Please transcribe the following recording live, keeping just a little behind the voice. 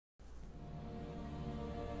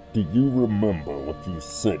Do you remember what you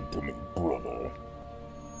said to me, brother?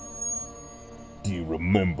 Do you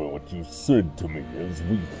remember what you said to me as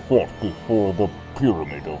we fought before the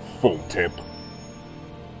Pyramid of Photep?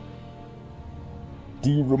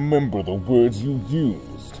 Do you remember the words you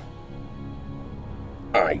used?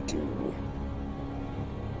 I do.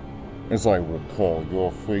 As I recall,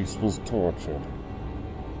 your face was tortured.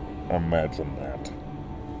 Imagine that.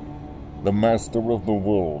 The Master of the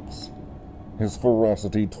Worlds, his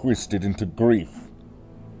ferocity twisted into grief.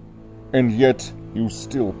 And yet, you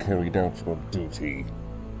still carried out your duty.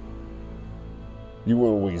 You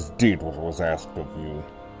always did what was asked of you.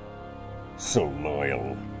 So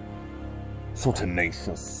loyal. So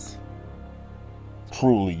tenacious.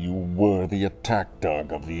 Truly, you were the attack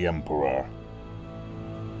dog of the Emperor.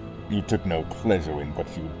 You took no pleasure in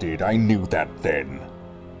what you did. I knew that then.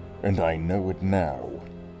 And I know it now.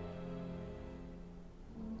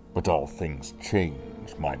 But all things change,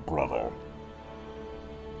 my brother.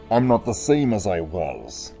 I'm not the same as I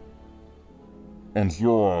was. And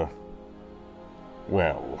you're...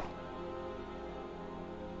 well...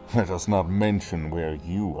 let us not mention where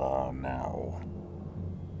you are now.